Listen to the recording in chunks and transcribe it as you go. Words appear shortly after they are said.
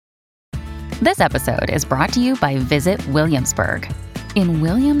This episode is brought to you by Visit Williamsburg. In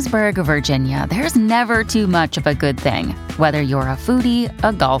Williamsburg, Virginia, there's never too much of a good thing. Whether you're a foodie,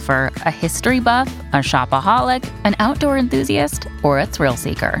 a golfer, a history buff, a shopaholic, an outdoor enthusiast, or a thrill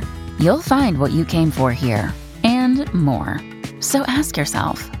seeker, you'll find what you came for here and more. So ask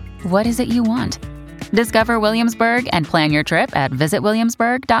yourself, what is it you want? Discover Williamsburg and plan your trip at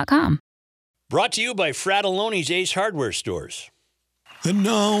visitwilliamsburg.com. Brought to you by Fratelloni's Ace Hardware Stores. And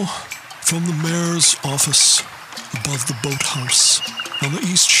now, from the mayor's office above the boathouse on the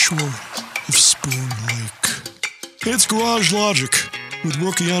east shore of Spoon Lake, it's Garage Logic with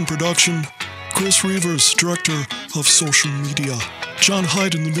Rookie on production, Chris Reavers, director of social media, John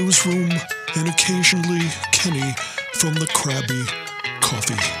Hyde in the newsroom, and occasionally Kenny from the Krabby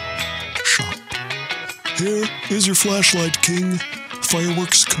Coffee Shop. Here is your flashlight king,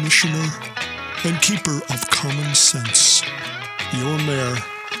 fireworks commissioner, and keeper of common sense, your mayor,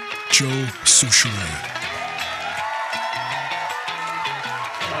 Joe Soucheray.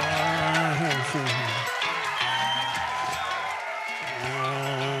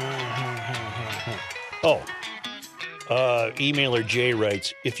 Emailer Jay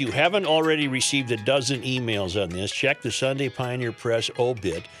writes, if you haven't already received a dozen emails on this, check the Sunday Pioneer Press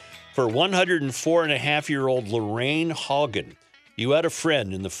obit for 104-and-a-half-year-old Lorraine Haugen. You had a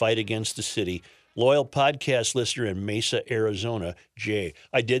friend in the fight against the city. Loyal podcast listener in Mesa, Arizona, Jay.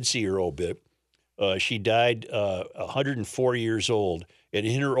 I did see her obit. She died 104 years old, and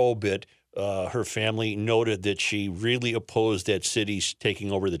in her obit, her family noted that she really opposed that city's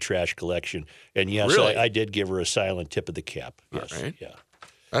taking over the trash collection. And yes, really? I did give her a silent tip of the cap. Yes, all right. Yeah.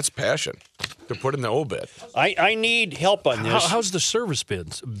 That's passion to put in the obit. I need help on this. How's the service been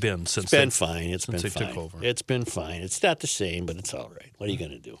since It's been fine. It's been they fine. took over? It's been fine. It's not the same, but it's all right. What are you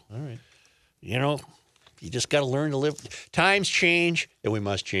going to do? All right. You know, you just got to learn to live. Times change, and we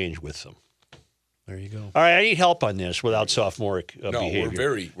must change with them. There you go. All right, I need help on this without sophomoric behavior. We're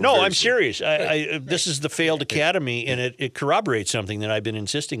very I'm serious. This is the failed academy, and it corroborates something that I've been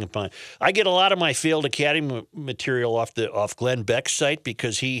insisting upon. I get a lot of my failed academy material off Glenn Beck's site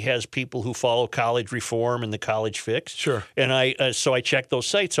because he has people who follow college reform and the college fix. Sure. And so I check those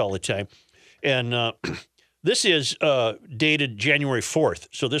sites all the time. And this is dated January 4th,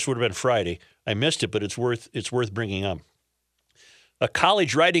 so this would have been Friday. I missed it, but it's worth bringing up. A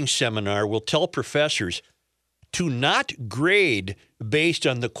college writing seminar will tell professors to not grade based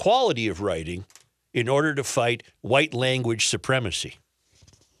on the quality of writing in order to fight white language supremacy.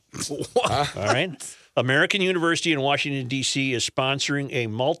 What? All right. American University in Washington, D.C. is sponsoring a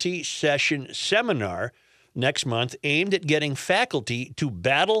multi-session seminar next month aimed at getting faculty to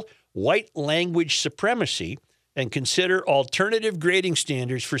battle white language supremacy and consider alternative grading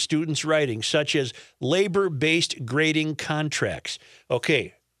standards for students' writing, such as labor-based grading contracts.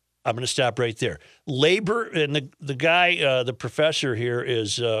 Okay, I'm going to stop right there. Labor, and the guy, the professor here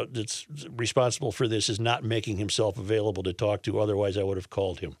that's responsible for this is not making himself available to talk to, otherwise I would have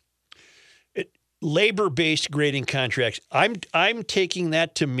called him. Labor-based grading contracts, I'm taking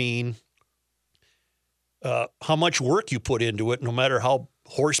that to mean how much work you put into it, no matter how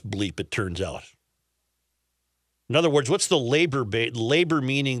horse bleep it turns out. In other words, what's the labor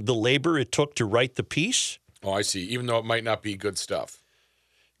meaning the labor it took to write the piece? Oh, I see. Even though it might not be good stuff.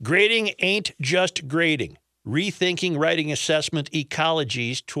 Grading ain't just grading. Rethinking writing assessment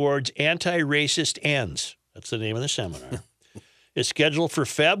ecologies towards anti-racist ends. That's the name of the seminar. It's scheduled for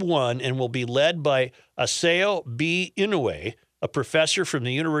Feb 1 and will be led by Aseo B. Inoue, a professor from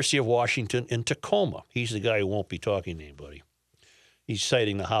the University of Washington in Tacoma. He's the guy who won't be talking to anybody. He's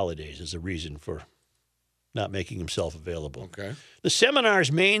citing the holidays as a reason for not making himself available. Okay. The seminar's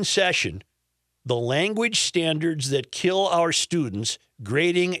main session, The Language Standards That Kill Our Students,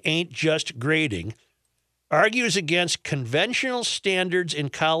 Grading Ain't Just Grading, argues against conventional standards in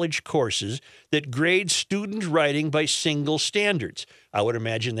college courses that grade student writing by single standards. I would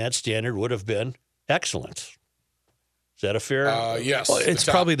imagine that standard would have been excellence. Is that a fair? Yes. Well, it's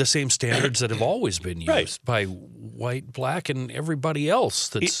probably the same standards that have always been used by white, black, and everybody else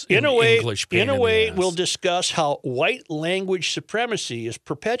that's in English. Inoue will discuss how white language supremacy is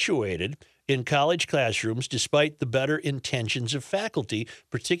perpetuated in college classrooms despite the better intentions of faculty,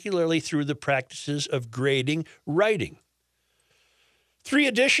 particularly through the practices of grading writing. 3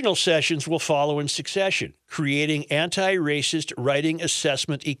 additional sessions will follow in succession: creating anti-racist writing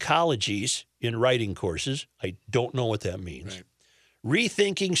assessment ecologies in writing courses. I don't know what that means. Right.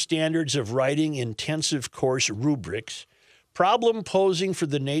 Rethinking standards of writing intensive course rubrics. Problem posing for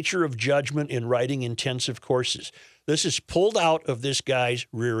the nature of judgment in writing intensive courses. This is pulled out of this guy's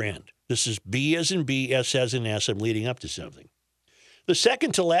rear end. This is B as in B, S as in S. I'm leading up to something. The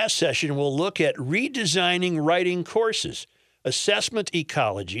second to last session will look at redesigning writing courses, assessment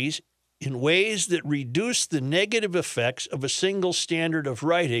ecologies, in ways that reduce the negative effects of a single standard of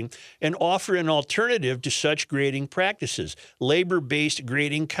writing and offer an alternative to such grading practices, labor-based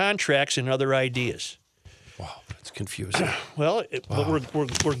grading contracts, and other ideas. Wow, that's confusing. Well, but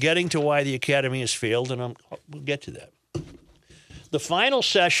we're getting to why the Academy has failed, and we'll get to that. The final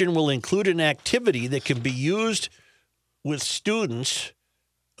session will include an activity that can be used with students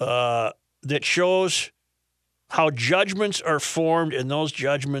that shows how judgments are formed, and those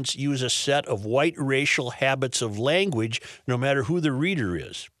judgments use a set of white racial habits of language, no matter who the reader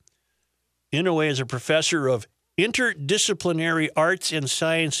is. Inouye is a professor of interdisciplinary arts and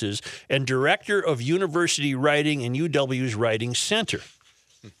sciences and director of university writing in UW's Writing Center.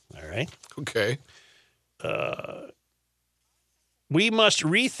 All right. Okay. We must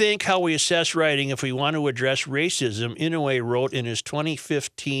rethink how we assess writing if we want to address racism, Inouye wrote in his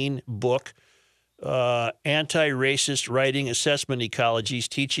 2015 book, Anti-Racist Writing Assessment Ecologies,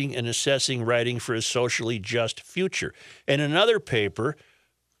 Teaching and Assessing Writing for a Socially Just Future. And another paper,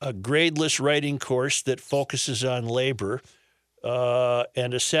 a gradeless writing course that focuses on labor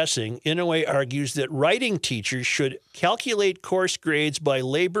and assessing, Inouye argues that writing teachers should calculate course grades by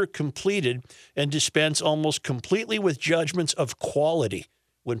labor completed and dispense almost completely with judgments of quality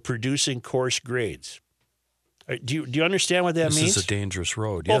when producing course grades. Do you understand what that means? This is a dangerous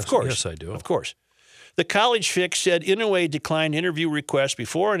road. Well, Yes, of course. Yes, I do. Of course. The College Fix said Inouye declined interview requests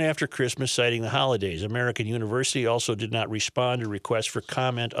before and after Christmas, citing the holidays. American University also did not respond to requests for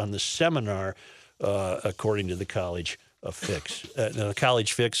comment on the seminar, according to the College Fix. The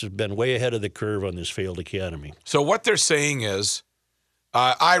College Fix has been way ahead of the curve on this failed academy. So what they're saying is,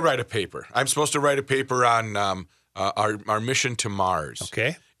 I write a paper. I'm supposed to write a paper on our mission to Mars.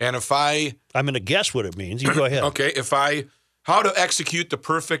 Okay. And if I'm going to guess what it means. You go ahead. Okay. How to execute the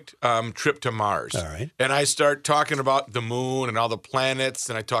perfect trip to Mars. All right. And I start talking about the moon and all the planets,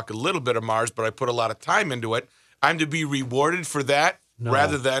 and I talk a little bit of Mars, but I put a lot of time into it. I'm to be rewarded for that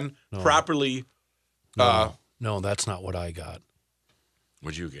rather than properly. No, that's not what I got.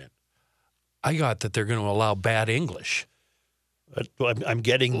 What'd you get? I got that they're going to allow bad English. I'm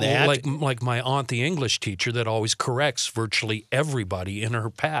getting that. Like my aunt, the English teacher, that always corrects virtually everybody in her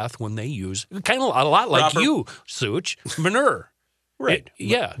path when they use kind of a lot like you, Such, manure. Right.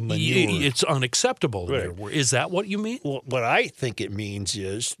 It's unacceptable. Right. Is that what you mean? Well, what I think it means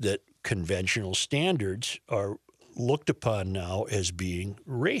is that conventional standards are looked upon now as being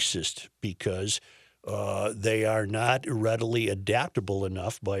racist because they are not readily adaptable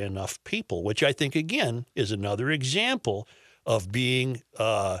enough by enough people, which I think, again, is another example of being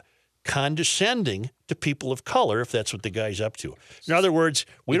condescending to people of color, if that's what the guy's up to. In other words,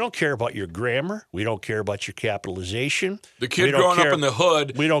 we don't care about your grammar. We don't care about your capitalization. The kid growing up in the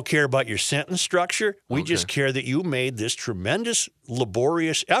hood. We don't care about your sentence structure. We just care that you made this tremendous,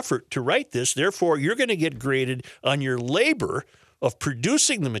 laborious effort to write this. Therefore, you're going to get graded on your labor of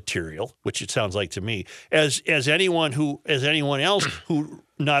producing the material, which it sounds like to me, as anyone else who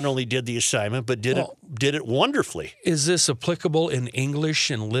not only did the assignment but did it wonderfully. Is this applicable in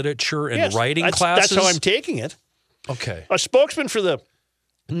English and literature and writing That's classes? how I'm taking it. Okay. A spokesman for the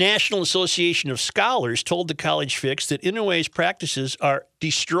National Association of Scholars told the College Fix that Inouye's practices are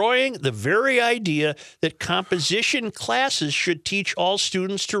destroying the very idea that composition classes should teach all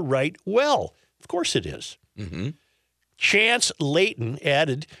students to write well. Of course it is. Mm-hmm. Chance Layton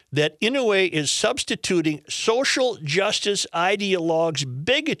added that Inouye is substituting social justice ideologues'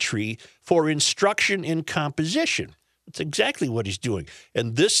 bigotry for instruction in composition. That's exactly what he's doing.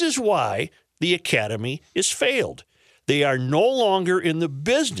 And this is why the Academy is failed. They are no longer in the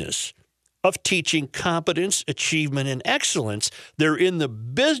business of teaching competence, achievement, and excellence. They're in the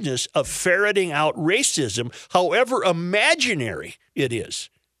business of ferreting out racism, however imaginary it is.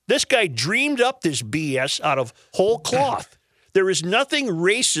 This guy dreamed up this BS out of whole cloth. There is nothing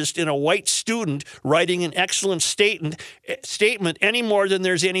racist in a white student writing an excellent statement any more than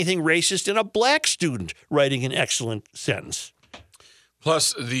there's anything racist in a black student writing an excellent sentence.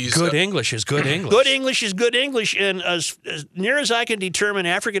 Plus, these good English is good English. Good English is good English, and as near as I can determine,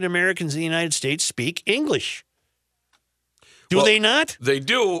 African Americans in the United States speak English. Do they not? They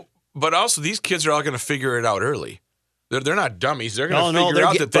do, but also these kids are all going to figure it out early. They're not dummies. They're going to figure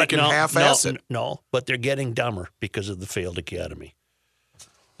out that they can half-ass it. No, but they're getting dumber because of the failed academy.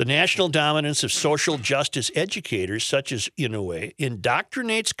 The national dominance of social justice educators, such as Inouye,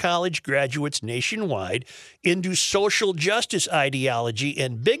 indoctrinates college graduates nationwide into social justice ideology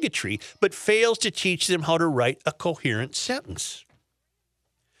and bigotry, but fails to teach them how to write a coherent sentence.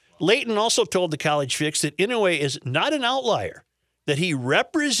 Layton also told the College Fix that Inouye is not an outlier. that he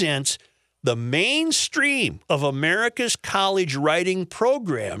represents the mainstream of America's college writing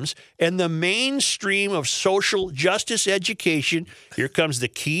programs and the mainstream of social justice education. Here comes the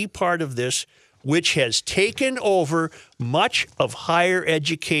key part of this, which has taken over much of higher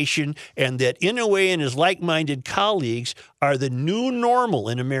education, and that Inouye and his like-minded colleagues are the new normal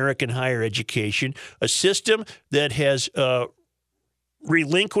in American higher education, a system that has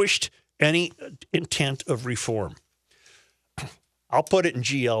relinquished any intent of reform. I'll put it in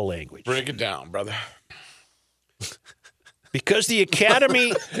GL language. Break it down, brother. Because the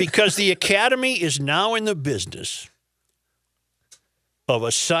academy is now in the business of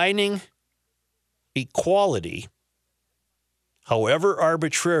assigning equality, however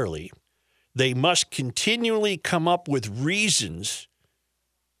arbitrarily, they must continually come up with reasons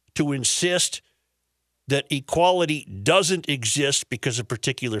to insist that equality doesn't exist because of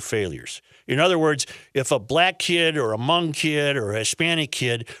particular failures. In other words, if a black kid or a Hmong kid or a Hispanic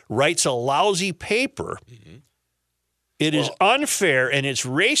kid writes a lousy paper, it is unfair and it's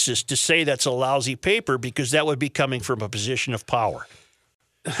racist to say that's a lousy paper because that would be coming from a position of power.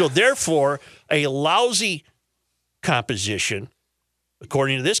 So therefore, a lousy composition,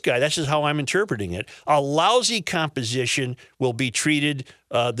 according to this guy, that's just how I'm interpreting it, a lousy composition will be treated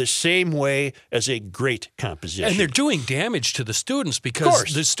the same way as a great composition. And they're doing damage to the students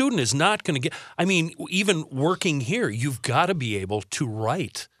because the student is not going to get, I mean, even working here, you've got to be able to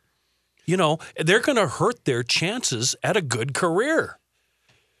write. You know, they're going to hurt their chances at a good career.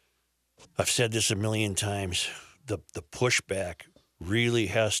 I've said this a million times. The pushback really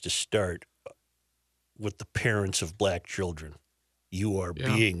has to start with the parents of black children. You are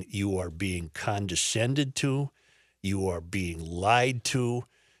being condescended to. You are being lied to.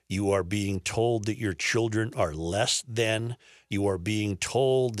 You are being told that your children are less than. You are being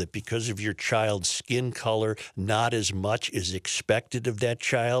told that because of your child's skin color, not as much is expected of that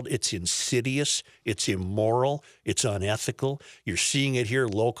child. It's insidious. It's immoral. It's unethical. You're seeing it here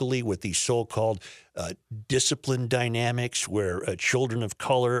locally with these so-called discipline dynamics where children of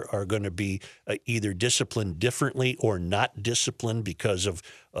color are going to be either disciplined differently or not disciplined because of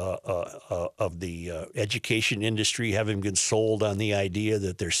the education industry having been sold on the idea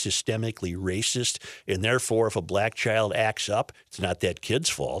that they're systemically racist, and therefore if a black child acts up, it's not that kid's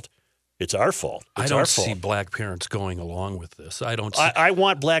fault. It's our fault. I don't see black parents going along with this. I don't. I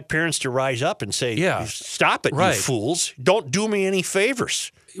want black parents to rise up and say, stop it, you fools. Don't do me any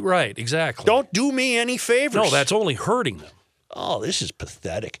favors. Right, exactly. Don't do me any favors. No, that's only hurting them. Oh, this is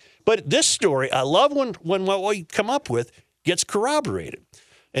pathetic. But this story, I love when what we come up with gets corroborated.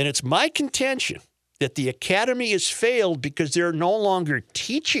 And it's my contention that the academy has failed because they're no longer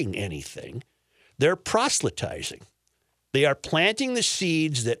teaching anything. They're proselytizing. They are planting the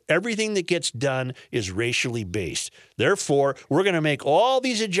seeds that everything that gets done is racially based. Therefore, we're going to make all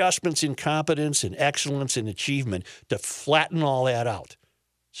these adjustments in competence and excellence and achievement to flatten all that out.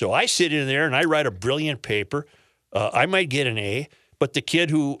 So I sit in there and I write a brilliant paper. I might get an A, but the kid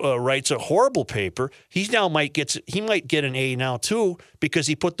who writes a horrible paper, he might get an A now too because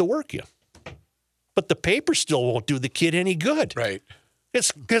he put the work in. But the paper still won't do the kid any good. Right.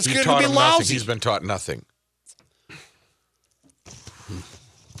 It's going to be lousy. lousy. He's been taught nothing.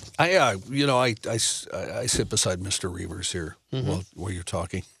 I sit beside Mr. Reavers here while you're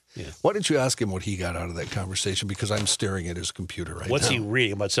talking. Yeah. Why didn't you ask him what he got out of that conversation? Because I'm staring at his computer right now. What's he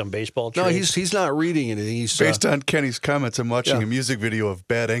reading? About some baseball trade? No, he's not reading anything. He's based on Kenny's comments. I'm watching a music video of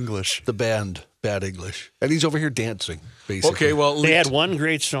Bad English. The band Bad English, and he's over here dancing. Basically, okay. Well, they had one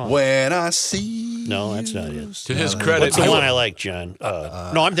great song. When I see. No, that's not it. To his credit, what's the one I like, John?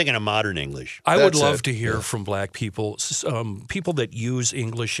 No, I'm thinking of modern English. I would love to hear from black people, people that use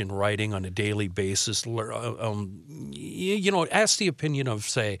English in writing on a daily basis. Ask the opinion of,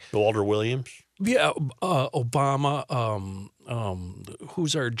 say, Walter Williams. Yeah, Obama.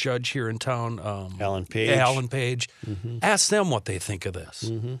 Who's our judge here in town? Alan Page. Alan Page. Mm-hmm. Ask them what they think of this.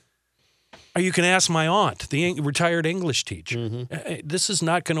 Mm-hmm. Or you can ask my aunt, the retired English teacher. Mm-hmm. This is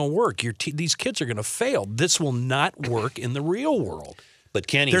not going to work. These kids are going to fail. This will not work in the real world. But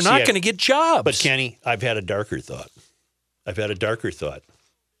Kenny, they're not going to get jobs. But Kenny, I've had a darker thought.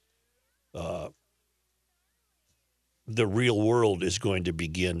 The real world is going to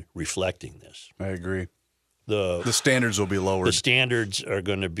begin reflecting this. I agree. The standards will be lowered. The standards are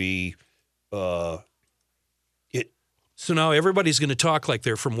going to be. So now everybody's going to talk like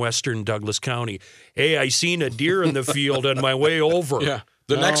they're from Western Douglas County. Hey, I seen a deer in the field on my way over. Yeah.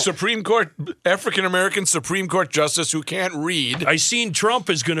 The next Supreme Court, African-American Supreme Court justice who can't read. I seen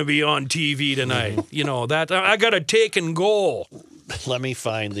Trump is going to be on TV tonight. You know, that I got a take and goal. Let me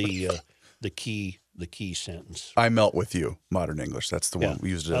find the key the key sentence. I melt with you, modern English. That's the one we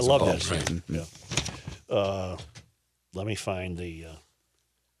used it I as love a that bump. sentence. Mhm. Yeah. Let me find the.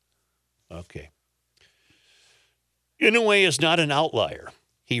 Okay. Inouye is not an outlier.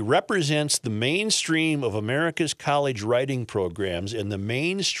 He represents the mainstream of America's college writing programs and the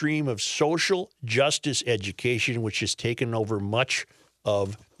mainstream of social justice education, which has taken over much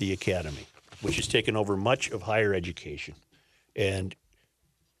of the academy, which has taken over much of higher education. And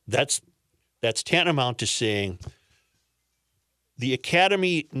that's tantamount to saying the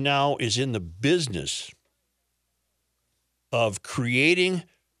academy now is in the business of creating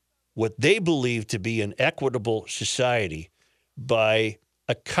what they believe to be an equitable society by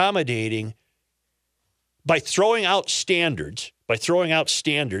accommodating, by throwing out standards,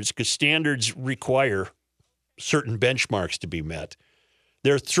 because standards require certain benchmarks to be met.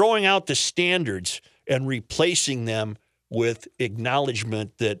 They're throwing out the standards and replacing them with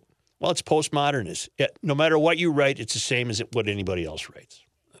acknowledgement that, well, it's postmodernist. No matter what you write, it's the same as what anybody else writes.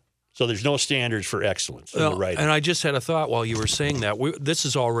 So there's no standards for excellence in the writing. And I just had a thought while you were saying that. This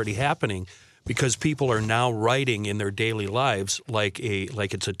is already happening because people are now writing in their daily lives like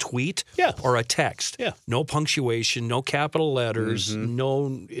it's a tweet or a text. Yeah. No punctuation, no capital letters,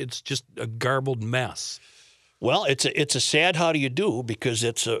 it's just a garbled mess. Well, it's a sad how do you do, because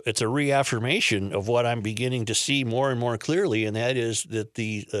it's a reaffirmation of what I'm beginning to see more and more clearly, and that is that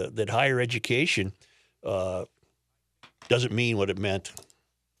that higher education doesn't mean what it meant.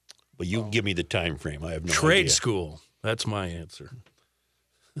 But you give me the time frame. I have no idea. Trade school. That's my answer.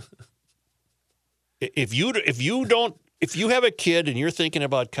 If you have a kid and you're thinking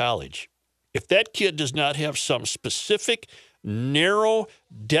about college, if that kid does not have some specific narrow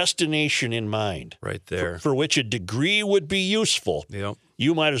destination in mind, right there, for which a degree would be useful,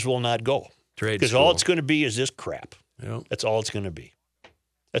 you might as well not go. Because all it's going to be is this crap. Yep. That's all it's going to be.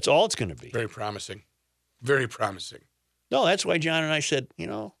 That's all it's going to be. Very promising. Very promising. No, that's why John and I said,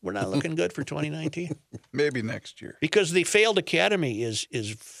 we're not looking good for 2019. Maybe next year. Because the failed academy is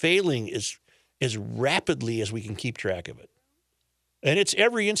failing as rapidly as we can keep track of it. And it's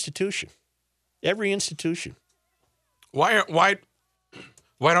every institution. Every institution. Why don't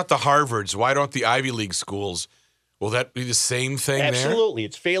the Harvards, why don't the Ivy League schools, will that be the same thing there? Absolutely.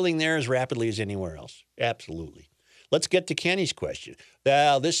 It's failing there as rapidly as anywhere else. Absolutely. Let's get to Kenny's question.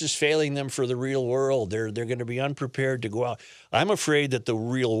 This is failing them for the real world. They're going to be unprepared to go out. I'm afraid that the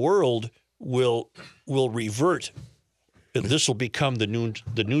real world will revert. And this will become the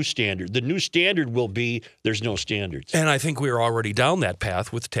new standard. The new standard will be there's no standards. And I think we're already down that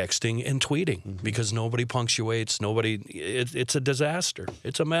path with texting and tweeting because nobody punctuates. It's a disaster.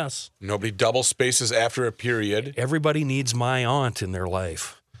 It's a mess. Nobody double spaces after a period. Everybody needs my aunt in their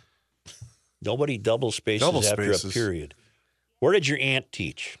life. Nobody double spaces after a period. Where did your aunt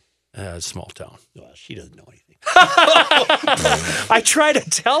teach? Small town. Well, she doesn't know anything. I try to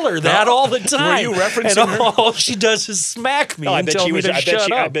tell her that all the time. Were you referencing her? All she does is smack me and tell me to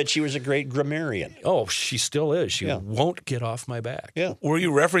shut up. I bet she was a great grammarian. Oh, she still is. She won't get off my back. Yeah. Were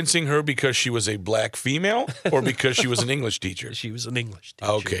you referencing her because she was a black female or because she was an English teacher? She was an English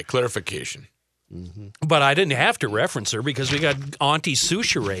teacher. Okay, clarification. Mm-hmm. But I didn't have to reference her because we got Auntie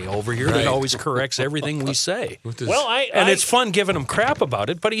Souchere over here that always corrects everything we say. Well, it's fun giving him crap about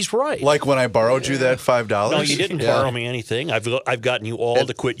it, but he's right. Like when I borrowed you that $5. No, you didn't borrow me anything. I've gotten you all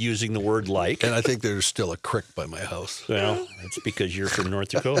to quit using the word like. And I think there's still a crick by my house. Well, it's because you're from North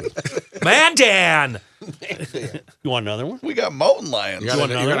Dakota. Mandan! You want another one? We got mountain lions. You got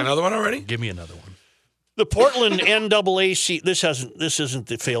another one already? Give me another one. The Portland NAAC. This isn't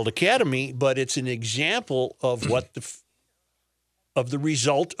the failed academy, but it's an example of the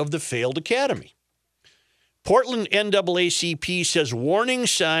result of the failed academy. Portland NAACP says warning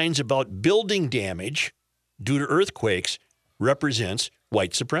signs about building damage due to earthquakes represents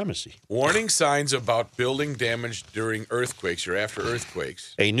white supremacy. Warning signs about building damage during earthquakes or after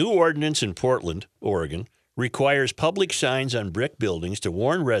earthquakes. A new ordinance in Portland, Oregon, requires public signs on brick buildings to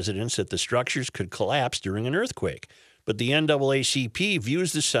warn residents that the structures could collapse during an earthquake. But the NAACP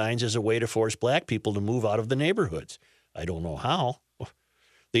views the signs as a way to force black people to move out of the neighborhoods. I don't know how.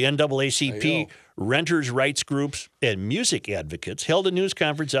 The NAACP, renters' rights groups, and music advocates held a news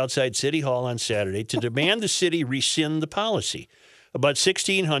conference outside City Hall on Saturday to demand the city rescind the policy. About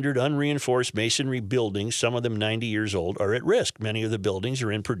 1,600 unreinforced masonry buildings, some of them 90 years old, are at risk. Many of the buildings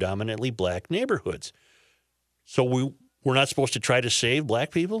are in predominantly black neighborhoods. So we're not supposed to try to save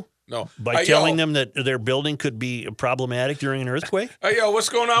black people? No. By telling them that their building could be problematic during an earthquake? Hey, what's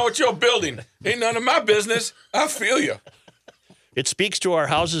going on with your building? Ain't none of my business. I feel you. It speaks to our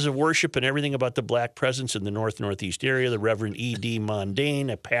houses of worship and everything about the black presence in the Northeast area. The Reverend E.D. Mondane,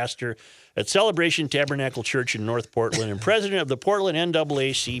 a pastor at Celebration Tabernacle Church in North Portland and president of the Portland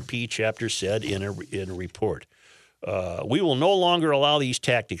NAACP chapter, said in a report. We will no longer allow these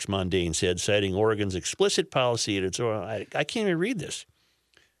tactics, Mondane said, citing Oregon's explicit policy at its own. I can't even read this.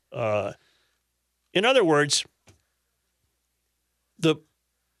 In other words, the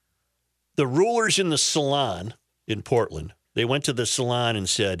rulers in the salon in Portland, they went to the salon and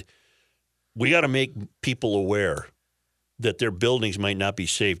said, we got to make people aware that their buildings might not be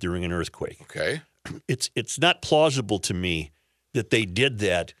safe during an earthquake. Okay. It's not plausible to me that they did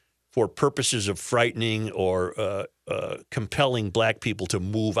that for purposes of frightening or compelling black people to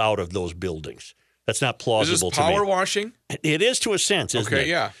move out of those buildings. That's not plausible Is to this me. power washing? It is to a sense, isn't it? Okay,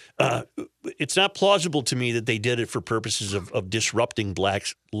 yeah. It's not plausible to me that they did it for purposes of disrupting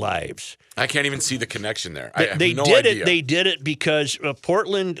blacks' lives. I can't even see the connection there. I have They no did idea. it. They did it because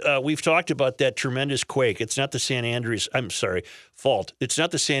Portland. We've talked about that tremendous quake. It's not the San Andreas. I'm sorry, fault. It's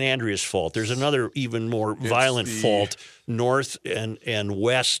not the San Andreas fault. There's another even more violent fault north and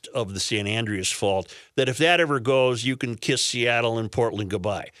west of the San Andreas fault. That if that ever goes, you can kiss Seattle and Portland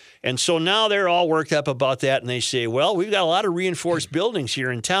goodbye. And so now they're all worked up about that, and they say, well, we've got a lot of reinforced buildings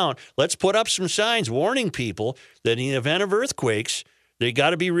here in town. Let's put up some signs warning people that in the event of earthquakes, they got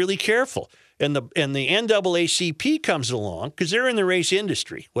to be really careful. And the NAACP comes along because they're in the race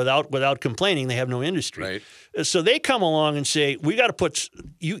industry. Without complaining, they have no industry. Right. So they come along and say, we got to put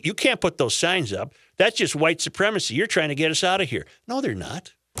you can't put those signs up. That's just white supremacy. You're trying to get us out of here. No, they're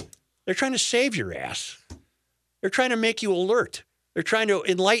not. They're trying to save your ass. They're trying to make you alert. They're trying to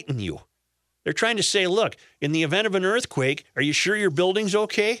enlighten you. They're trying to say, look, in the event of an earthquake, are you sure your building's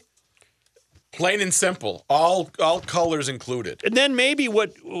okay? Plain and simple. All colors included. And then maybe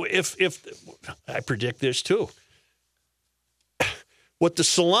if I predict this too. What the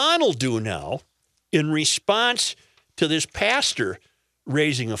salon will do now in response to this pastor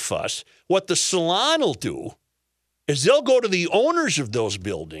raising a fuss, what the salon will do is they'll go to the owners of those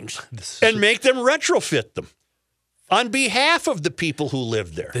buildings and make them retrofit them on behalf of the people who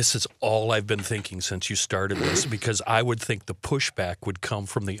live there. This is all I've been thinking since you started this, because I would think the pushback would come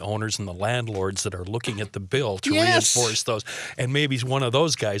from the owners and the landlords that are looking at the bill to reinforce those. And maybe one of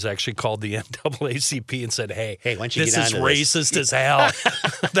those guys actually called the NAACP and said, hey, why don't you this get is onto this?" racist as hell.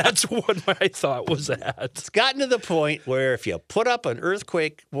 That's what my thought was at. It's gotten to the point where if you put up an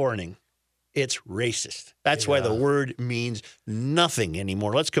earthquake warning, it's racist. That's why the word means nothing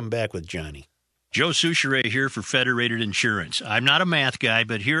anymore. Let's come back with Johnny. Joe Souchere here for Federated Insurance. I'm not a math guy,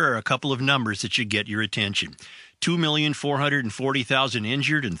 but here are a couple of numbers that should get your attention. 2,440,000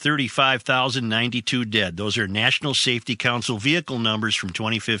 injured and 35,092 dead. Those are National Safety Council vehicle numbers from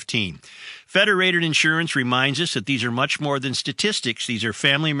 2015. Federated Insurance reminds us that these are much more than statistics. These are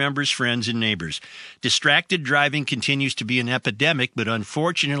family members, friends, and neighbors. Distracted driving continues to be an epidemic, but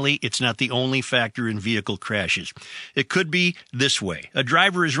unfortunately, it's not the only factor in vehicle crashes. It could be this way. A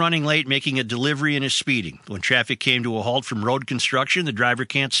driver is running late making a delivery and is speeding. When traffic came to a halt from road construction, the driver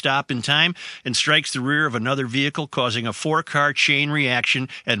can't stop in time and strikes the rear of another vehicle, causing a 4-car chain reaction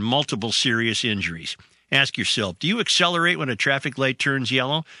and multiple serious injuries. Ask yourself, do you accelerate when a traffic light turns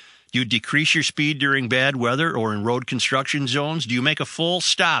yellow? Do you decrease your speed during bad weather or in road construction zones? Do you make a full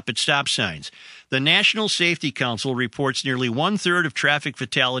stop at stop signs? The National Safety Council reports nearly 1/3 of traffic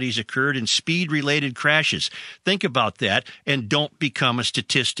fatalities occurred in speed-related crashes. Think about that and don't become a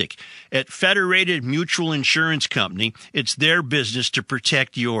statistic. At Federated Mutual Insurance Company, it's their business to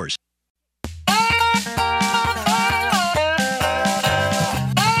protect yours.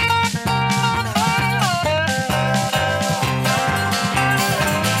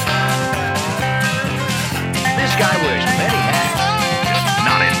 This guy wears many hats, just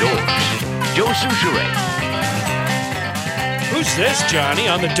not indoors. Joe Souchere. Who's this, Johnny,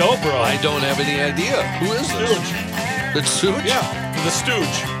 on the dobro? I don't have any idea. Who is this? It's Stooge? Yeah, the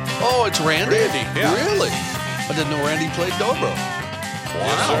Stooge. Oh, it's Randy? Yeah. Really? I didn't know Randy played dobro.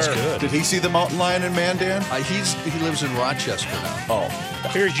 Wow. That's good. Did he see the mountain lion in Mandan? He lives in Rochester now. Oh,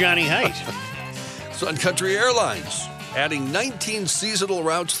 Here's Johnny Height. Sun Country Airlines adding 19 seasonal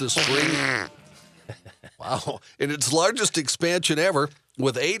routes this spring. Wow. In its largest expansion ever,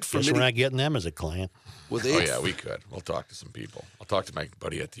 with 8 from Guess we're not getting them as a client. with Oh, 8 yeah, we could. We'll talk to some people. I'll talk to my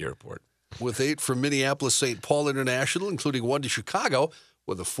buddy at the airport. with 8 from Minneapolis-St. Paul International, including 1 to Chicago,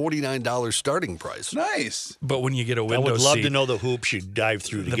 with a $49 starting price. nice. But when you get a I window would love seat, to know the hoops you dive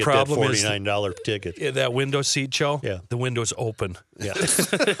through to The get that problem is $49 ticket. yeah, that window seat, Joe, Yeah. the window's open. Yeah.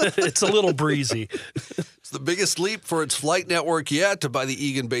 It's a little breezy. the biggest leap for its flight network yet by the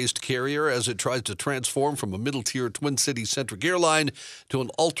Egan-based carrier as it tries to transform from a middle-tier Twin Cities-centric airline to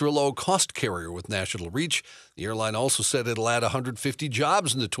an ultra-low-cost carrier with national reach. The airline also said it'll add 150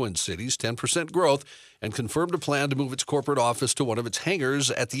 jobs in the Twin Cities, 10% growth, and confirmed a plan to move its corporate office to one of its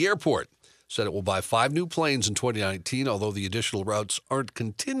hangars at the airport. Said it will buy 5 new planes in 2019, although the additional routes aren't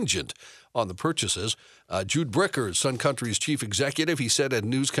contingent on the purchases. Jude Bricker, Sun Country's chief executive, he said at a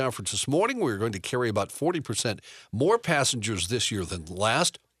news conference this morning, we're going to carry about 40% more passengers this year than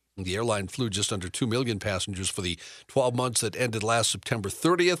last. The airline flew just under 2 million passengers for the 12 months that ended last September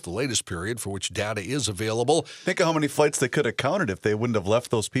 30th, the latest period for which data is available. Think of how many flights they could have counted if they wouldn't have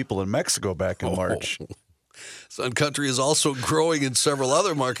left those people in Mexico back in March. Sun Country is also growing in several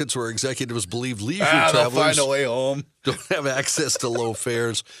other markets where executives believe leisure They'll travelers find a way home. don't have access to low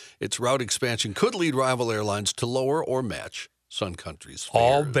fares. Its route expansion could lead rival airlines to lower or match Sun Country's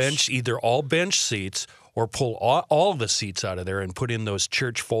fares. Either all bench seats or pull all the seats out of there and put in those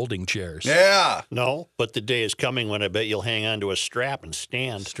church folding chairs. Yeah. No, but the day is coming when I bet you'll hang on to a strap and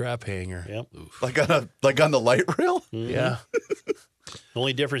stand. Strap hanger. Yep. Like on the light rail? Yeah. The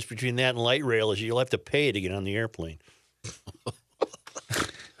only difference between that and light rail is you'll have to pay to get on the airplane.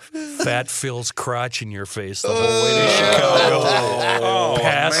 Fat Phil's crotch in your face the whole way to Chicago.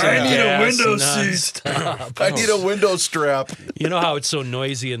 Passing I need a gas window seat. nonstop. I need a window strap. You know how it's so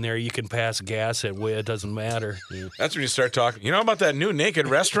noisy in there, you can pass gas that way, it doesn't matter. That's when you start talking. You know about that new naked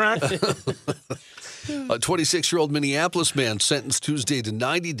restaurant? A 26-year-old Minneapolis man sentenced Tuesday to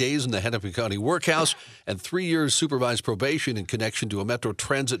 90 days in the Hennepin County Workhouse and 3 years supervised probation in connection to a Metro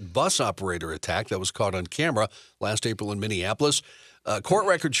Transit bus operator attack that was caught on camera last April in Minneapolis. Court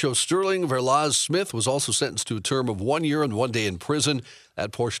records show Sterling Verlaz Smith was also sentenced to a term of 1 year and 1 day in prison.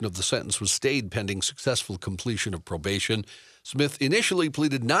 That portion of the sentence was stayed pending successful completion of probation. Smith initially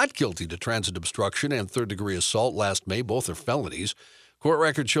pleaded not guilty to transit obstruction and third-degree assault last May. Both are felonies. Court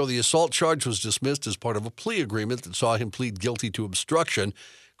records show the assault charge was dismissed as part of a plea agreement that saw him plead guilty to obstruction.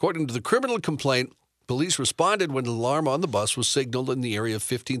 According to the criminal complaint, police responded when an alarm on the bus was signaled in the area of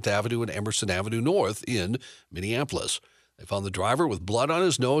 15th Avenue and Emerson Avenue North in Minneapolis. They found the driver with blood on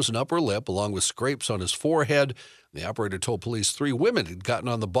his nose and upper lip, along with scrapes on his forehead. The operator told police 3 women had gotten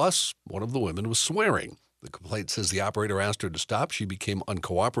on the bus. One of the women was swearing. The complaint says the operator asked her to stop. She became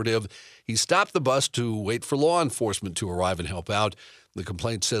uncooperative. He stopped the bus to wait for law enforcement to arrive and help out. The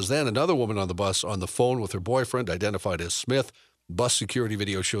complaint says then another woman on the bus on the phone with her boyfriend, identified as Smith. Bus security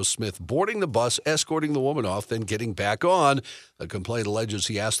video shows Smith boarding the bus, escorting the woman off, then getting back on. The complaint alleges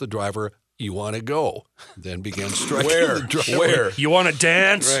he asked the driver, "You want to go?" Then began striking the driver. Where? You want to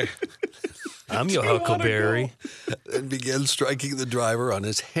dance? Right. I'm your Huckleberry. And began striking the driver on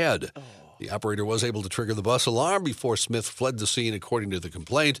his head. The operator was able to trigger the bus alarm before Smith fled the scene, according to the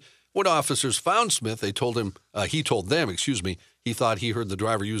complaint. When officers found Smith, he told them, he thought he heard the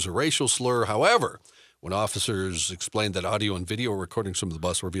driver use a racial slur. However, when officers explained that audio and video recordings from the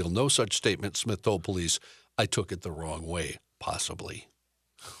bus revealed no such statement, Smith told police, "I took it the wrong way, possibly."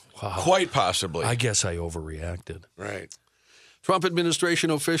 Wow. Quite possibly. I guess I overreacted. Right. Trump administration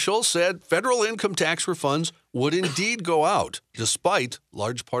officials said federal income tax refunds would indeed go out, despite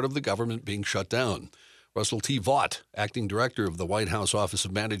large part of the government being shut down. Russell T. Vaught, acting director of the White House Office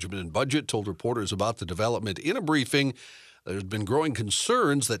of Management and Budget, told reporters about the development in a briefing. There's been growing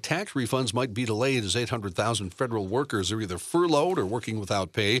concerns that tax refunds might be delayed as 800,000 federal workers are either furloughed or working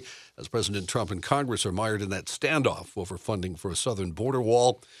without pay, as President Trump and Congress are mired in that standoff over funding for a southern border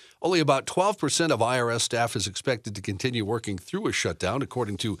wall. Only about 12% of IRS staff is expected to continue working through a shutdown,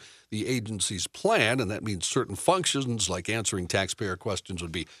 according to the agency's plan, and that means certain functions like answering taxpayer questions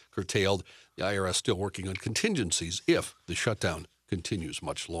would be curtailed. The IRS still working on contingencies if the shutdown continues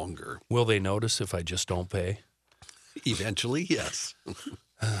much longer. Will they notice if I just don't pay? Eventually, yes.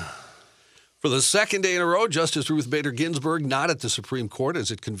 For the second day in a row, Justice Ruth Bader Ginsburg not at the Supreme Court as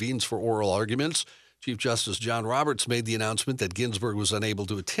it convenes for oral arguments. Chief Justice John Roberts made the announcement that Ginsburg was unable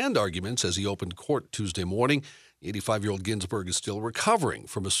to attend arguments as he opened court Tuesday morning. The 85-year-old Ginsburg is still recovering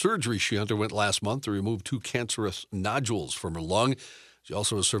from a surgery she underwent last month to remove 2 cancerous nodules from her lung. She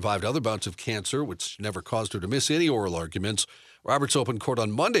also has survived other bouts of cancer, which never caused her to miss any oral arguments. Roberts opened court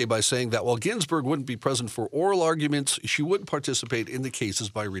on Monday by saying that while Ginsburg wouldn't be present for oral arguments, she would participate in the cases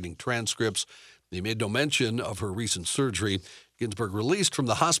by reading transcripts. They made no mention of her recent surgery. Ginsburg released from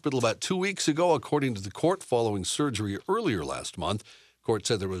the hospital about 2 weeks ago, according to the court, following surgery earlier last month. Court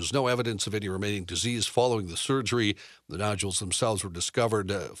said there was no evidence of any remaining disease following the surgery. The nodules themselves were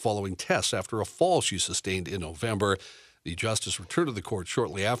discovered following tests after a fall she sustained in November. The justice returned to the court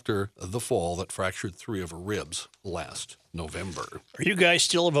shortly after the fall that fractured 3 of her ribs last November. Are you guys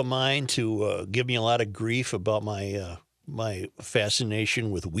still of a mind to give me a lot of grief about my my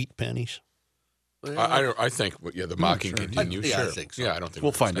fascination with wheat pennies? I think, the mocking continues. I Sure. think so. Yeah, I don't think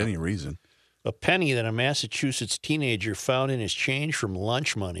We'll we're find gonna any reason. A penny that a Massachusetts teenager found in his change from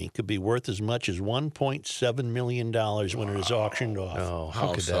lunch money could be worth as much as $1.7 million when it is auctioned off. Oh, How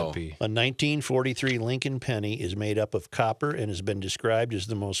how could so? that be? A 1943 Lincoln penny is made up of copper and has been described as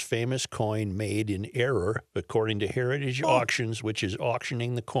the most famous coin made in error, according to Heritage Auctions, which is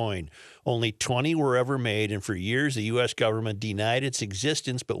auctioning the coin. Only 20 were ever made, and for years the U.S. government denied its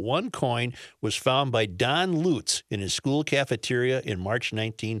existence, but one coin was found by Don Lutz in his school cafeteria in March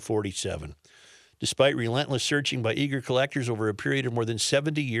 1947. Despite relentless searching by eager collectors over a period of more than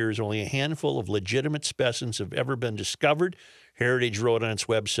 70 years, only a handful of legitimate specimens have ever been discovered, Heritage wrote on its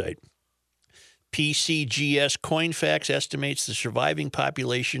website. PCGS Coinfax estimates the surviving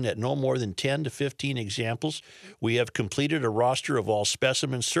population at no more than 10 to 15 examples. We have completed a roster of all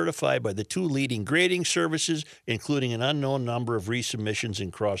specimens certified by the 2 leading grading services, including an unknown number of resubmissions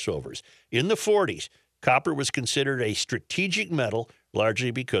and crossovers. In the 40s, copper was considered a strategic metal,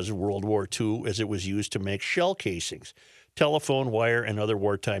 largely because of World War II, as it was used to make shell casings, telephone wire, and other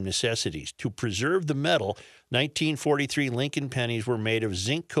wartime necessities. To preserve the metal, 1943 Lincoln pennies were made of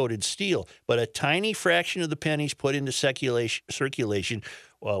zinc-coated steel, but a tiny fraction of the pennies put into circulation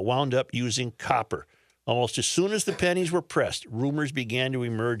wound up using copper. Almost as soon as the pennies were pressed, rumors began to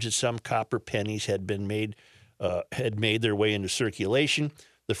emerge that some copper pennies had made their way into circulation.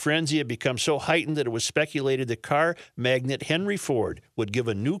 The frenzy had become so heightened that it was speculated that car magnate Henry Ford would give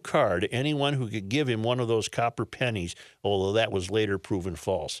a new car to anyone who could give him one of those copper pennies, although that was later proven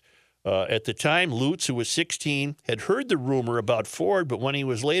false. At the time, Lutz, who was 16, had heard the rumor about Ford, but when he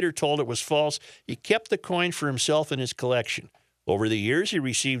was later told it was false, he kept the coin for himself and his collection. Over the years, he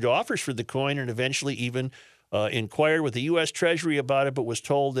received offers for the coin and eventually even inquired with the U.S. Treasury about it, but was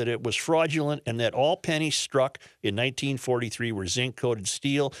told that it was fraudulent and that all pennies struck in 1943 were zinc-coated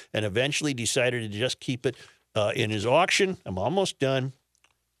steel, and eventually decided to just keep it in his auction. I'm almost done.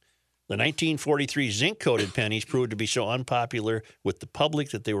 The 1943 zinc-coated pennies proved to be so unpopular with the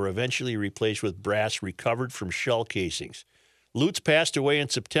public that they were eventually replaced with brass recovered from shell casings. Lutz passed away in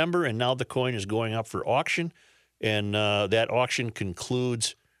September, and now the coin is going up for auction, and that auction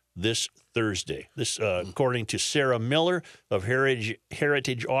concludes this Thursday. This, according to Sarah Miller of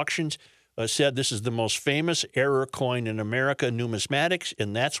Heritage Auctions, said this is the most famous error coin in America numismatics,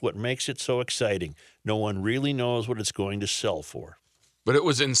 and that's what makes it so exciting. No one really knows what it's going to sell for. But it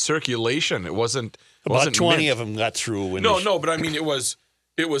was in circulation. It wasn't About 20 mint. of them got through. No, but I mean it was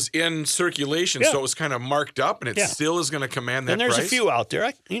in circulation, Yeah. so it was kind of marked up, and it Yeah. still is going to command that And there's price. a few out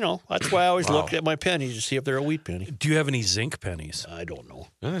there. That's why I always looked at my pennies to see if they're a wheat penny. Do you have any zinc pennies? I don't know.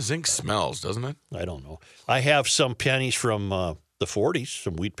 Zinc smells, doesn't it? I don't know. I have some pennies from the 40s,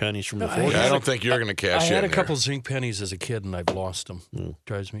 some wheat pennies from the 40s. I don't think you're going to cash I in had a there. couple zinc pennies as a kid, and I've lost them.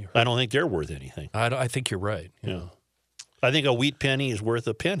 Drives me. I don't think they're worth anything. I think you're right. Yeah. I think a wheat penny is worth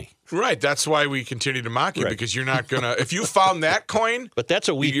a penny. Right. That's why we continue to mock you, Right. because you're not going to. If you found that coin, But that's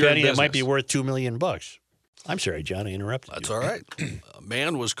a wheat You're in penny that might be business. worth $2 million. I'm sorry, John, I interrupted That's you. all right. A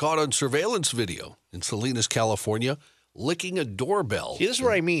man was caught on surveillance video in Salinas, California, licking a doorbell. See, this is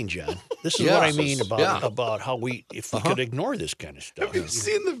what I mean, John. This is Yeah. what I mean about Yeah. about how if we could ignore this kind of stuff.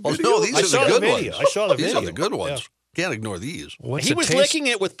 seen the Oh, no, these I are saw the the good video. ones. I saw the These video. are the good ones. Yeah. Can't ignore these. What's He it was taste? licking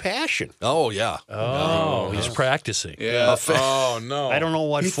it with passion. Oh, yeah. Oh, he's practicing. Yeah. Oh no. I don't know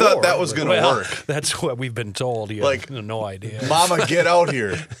what He for. thought that was going to Well, work. that's what we've been told. You Like- have no idea. Mama, get out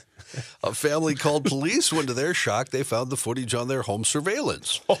here. A family called police when, to their shock, they found the footage on their home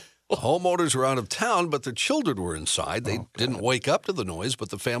surveillance. The homeowners were out of town, but their children were inside. They didn't wake up to the noise, but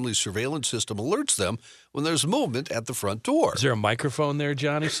the family's surveillance system alerts them when there's movement at the front door. Is there a microphone there,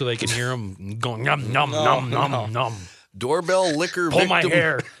 Johnny, so they can hear him going num num num num num? Doorbell liquor Pull victim. my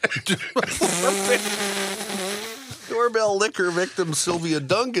hair. Doorbell liquor victim Sylvia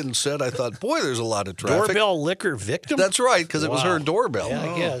Duncan said, "I thought, boy, there's a lot of traffic." Doorbell liquor victim? That's right, because it was her doorbell. Yeah,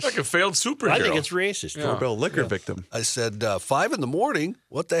 I guess. like a failed superhero. I think it's racist. Doorbell liquor victim. I said, 5 in the morning.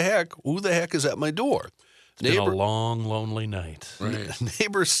 What the heck? Who the heck is at my door? Been a long, lonely night. Right.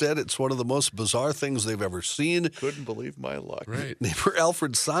 Neighbor said it's one of the most bizarre things they've ever seen. Couldn't believe my luck. Right. Neighbor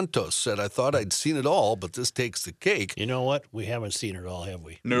Alfred Santos said, "I thought I'd seen it all, but this takes the cake." You know what? We haven't seen it all, have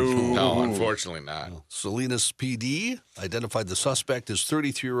we? No, unfortunately not. Salinas PD identified the suspect as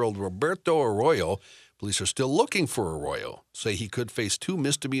 33-year-old Roberto Arroyo. Police are still looking for Arroyo, say he could face 2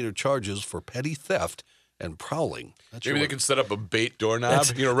 misdemeanor charges for petty theft and prowling. Not sure Maybe they what- can set up a bait doorknob, right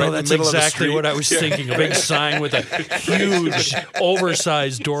in the that's middle exactly of the street. what I was thinking. A big sign with a huge,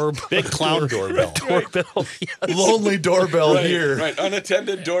 oversized Big clown doorbell. doorbell. Yes. Lonely doorbell here. Right,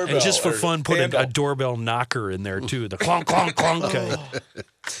 unattended doorbell. And just for or fun, put handle. a doorbell knocker in there, too. The clonk, clonk, clonk.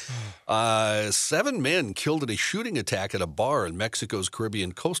 7 men killed in a shooting attack at a bar in Mexico's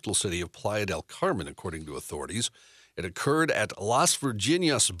Caribbean coastal city of Playa del Carmen, according to authorities. It occurred at Las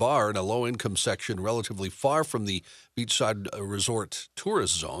Virginias Bar in a low-income section relatively far from the beachside resort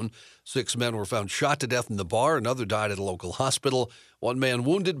tourist zone. 6 men were found shot to death in the bar. Another died at a local hospital. 1 man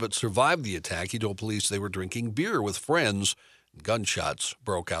wounded but survived the attack. He told police they were drinking beer with friends. Gunshots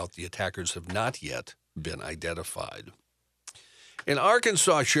broke out. The attackers have not yet been identified. An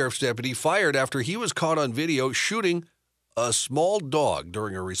Arkansas sheriff's deputy fired after he was caught on video shooting a small dog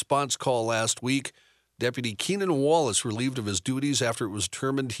during a response call last week. Deputy Keenan Wallace relieved of his duties after it was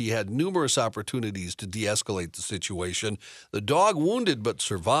determined he had numerous opportunities to de-escalate the situation. The dog wounded but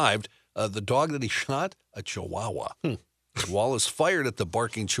survived. The dog that he shot, a Chihuahua. Wallace fired at the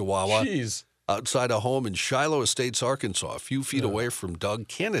barking Chihuahua outside a home in Shiloh Estates, Arkansas, a few feet away from Doug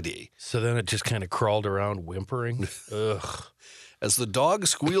Kennedy. So then it just kind of crawled around whimpering. Ugh. As the dog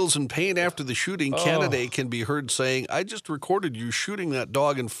squeals in pain after the shooting, Kennedy can be heard saying, "I just recorded you shooting that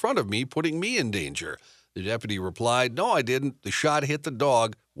dog in front of me, putting me in danger." The deputy replied, "No, I didn't. The shot hit the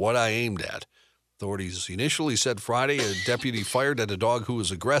dog, what I aimed at." Authorities initially said Friday a deputy fired at a dog who was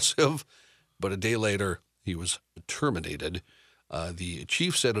aggressive, but a day later he was terminated. The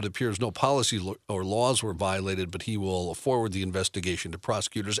chief said it appears no policy or laws were violated, but he will forward the investigation to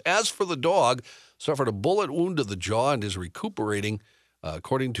prosecutors. As for the dog, suffered a bullet wound to the jaw and is recuperating,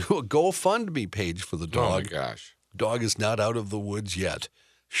 according to a GoFundMe page for the Oh, my dog. gosh. Dog is not out of the woods yet.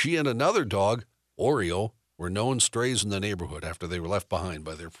 She and another dog, Oreo, were known strays in the neighborhood after they were left behind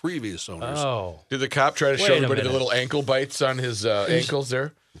by their previous owners. Oh. Did the cop try to Wait show a everybody the minute. little ankle bites on his ankles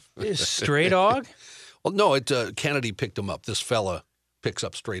there? Is stray dog? Well, no, Kennedy picked them up. This fella picks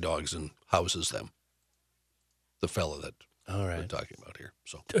up stray dogs and houses them. The fella that All we're right. talking about here.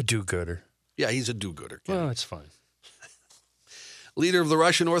 So, A do-gooder. yeah, he's a do-gooder. Well, it's fine. Leader of the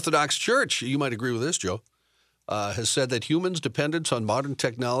Russian Orthodox Church, you might agree with this, Joe, has said that humans' dependence on modern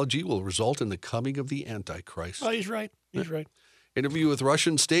technology will result in the coming of the Antichrist. Oh, he's right. He's right. Interview with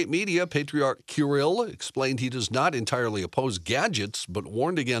Russian state media, Patriarch Kirill explained he does not entirely oppose gadgets, but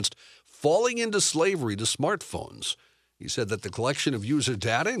warned against falling into slavery to smartphones. He said that the collection of user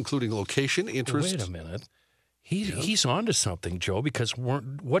data, including location, interests... Wait a minute. He's onto something, Joe, because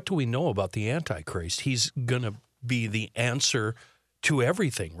what do we know about the Antichrist? He's going to be the answer to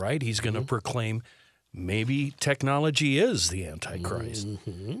everything, right? He's going to proclaim maybe technology is the Antichrist.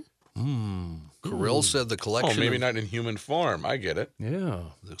 Kirill said the collection Oh, maybe of, not in human form. I get it. Yeah.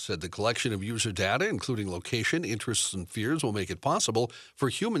 said the collection of user data, including location, interests, and fears, will make it possible for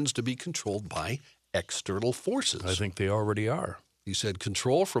humans to be controlled by external forces. I think they already are. He said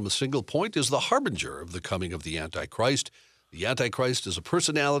control from a single point is the harbinger of the coming of the Antichrist. The Antichrist is a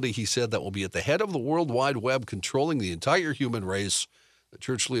personality, he said, that will be at the head of the World Wide Web, controlling the entire human race. The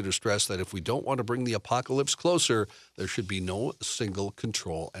church leader stressed that if we don't want to bring the apocalypse closer, there should be no single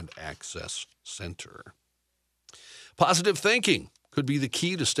control and access center. Positive thinking could be the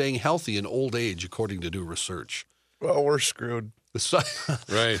key to staying healthy in old age, according to new research. Well, we're screwed.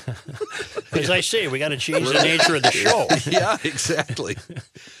 Right. As I say, we got to change the nature of the show. Yeah, exactly.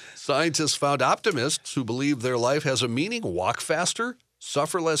 Scientists found optimists who believe their life has a meaning walk faster,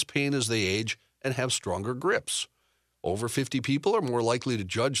 suffer less pain as they age, and have stronger grips. Over 50 people are more likely to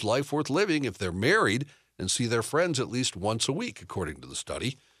judge life worth living if they're married and see their friends at least once a week, according to the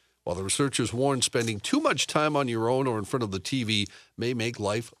study. While the researchers warn spending too much time on your own or in front of the TV may make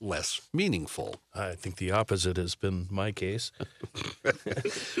life less meaningful. I think the opposite has been my case.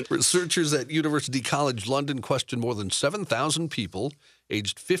 Researchers at University College London questioned more than 7,000 people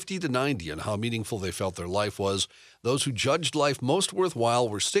aged 50 to 90 on how meaningful they felt their life was. Those who judged life most worthwhile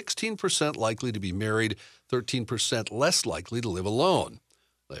were 16% likely to be married, 13% less likely to live alone.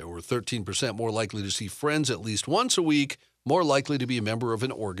 They were 13% more likely to see friends at least once a week, more likely to be a member of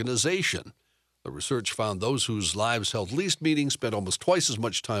an organization. The research found those whose lives held least meaning spent almost twice as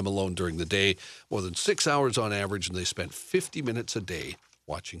much time alone during the day, more than 6 hours on average, and they spent 50 minutes a day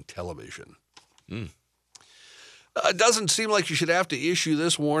watching television. It doesn't seem like you should have to issue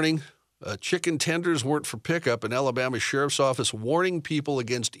this warning. Chicken tenders weren't for pickup. An Alabama sheriff's office warning people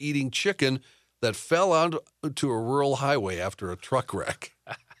against eating chicken that fell onto a rural highway after a truck wreck.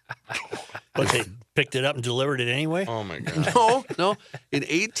 But Picked it up and delivered it anyway? Oh, my God. No, an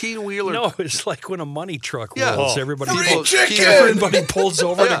 18-wheeler. No, it's like when a money truck Yeah. rolls. Oh. Everybody, Chicken! pulls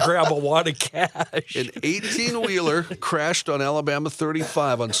over to grab a wad of cash. An 18-wheeler crashed on Alabama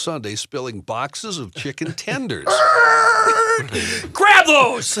 35 on Sunday, spilling boxes of chicken tenders. Grab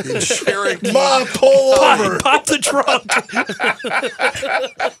those! Ma, pull over. Pop the trunk.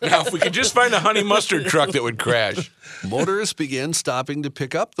 Now, if we could just find a honey mustard truck that would crash. Motorists began stopping to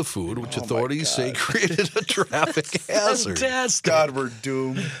pick up the food, which authorities say created a traffic hazard. Fantastic. God, we're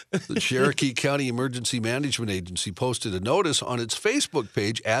doomed. The Cherokee County Emergency Management Agency posted a notice on its Facebook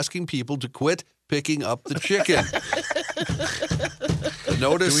page asking people to quit picking up the chicken. The Do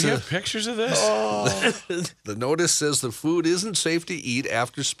notice, we have pictures of this? the notice says the food isn't safe to eat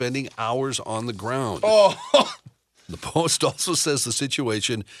after spending hours on the ground. The post also says the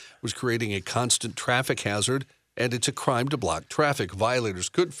situation was creating a constant traffic hazard and it's a crime to block traffic. Violators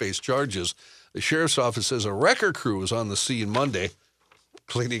could face charges. The sheriff's office says a wrecker crew was on the scene Monday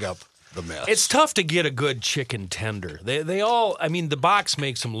cleaning up the mess. It's tough to get a good chicken tender. They all, I mean, the box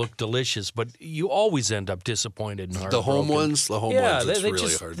makes them look delicious, but you always end up disappointed and the home heartbroken. ones, Yeah, it's they really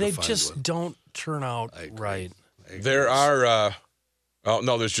just, hard they to find just one. don't turn out right. There are,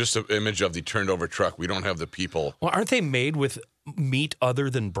 there's just an image of the turned over truck. We don't have the people. Well, aren't they made with meat other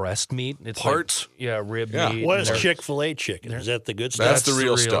than breast meat? It's Parts? rib Yeah. meat. What and is they're- Chick-fil-A chicken? Is that the good stuff? That's the real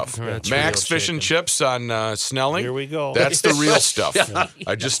real- stuff. that's Max real Fish and chicken. Chips on Snelling. Here we go. That's the real stuff.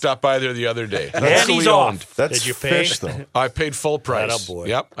 I just stopped by there the other day. And he's Locally off. owned. That's Did you pay? fish, though. I paid full price. Attaboy.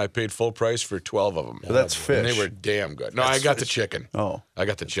 Yep, I paid full price for 12 of them. But that's fish. And they were damn good. No, I got the chicken. Oh. I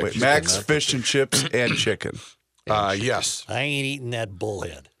got the chicken. Wait, Max Fish and Chips and chicken. Yes. I ain't eating that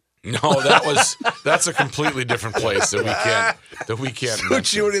bullhead. No, that's a completely different place that we can't. What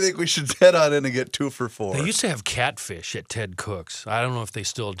mention. do you think we should head on in and get 2 for $4? They used to have catfish at Ted Cook's. I don't know if they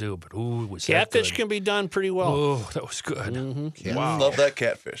still do, but ooh, was Catfish that can be done pretty well. good. Oh, that was good. Love that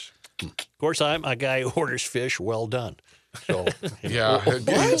catfish. Of course, I'm a guy who orders fish well done. So Yeah,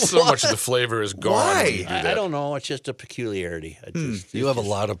 so much of the flavor is gone. Why? when you do I that. don't know. It's just a peculiarity. You have a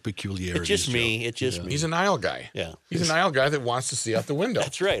lot of peculiarities. It's just Joe. me. It's just me. He's an aisle guy. Yeah. He's an aisle guy that wants to see out the window.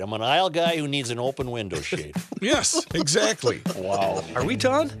 That's right. I'm an aisle guy who needs an open window shade. Yes, exactly. Wow. Are we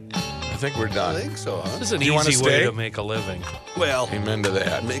done? I think we're I done. think so, huh? This is an Do you wanna easy way stay? to make a living. Well, Amen to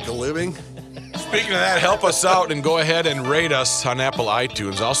that. make a living. Speaking of that, help us out and go ahead and rate us on Apple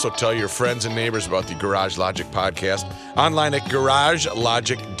iTunes. Also, tell your friends and neighbors about the Garage Logic podcast online at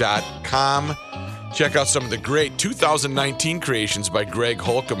garagelogic.com. Check out some of the great 2019 creations by Greg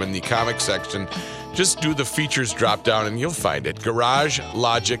Holcomb in the comic section. Just do the features drop down and you'll find it.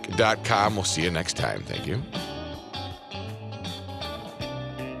 garagelogic.com. We'll see you next time. Thank you.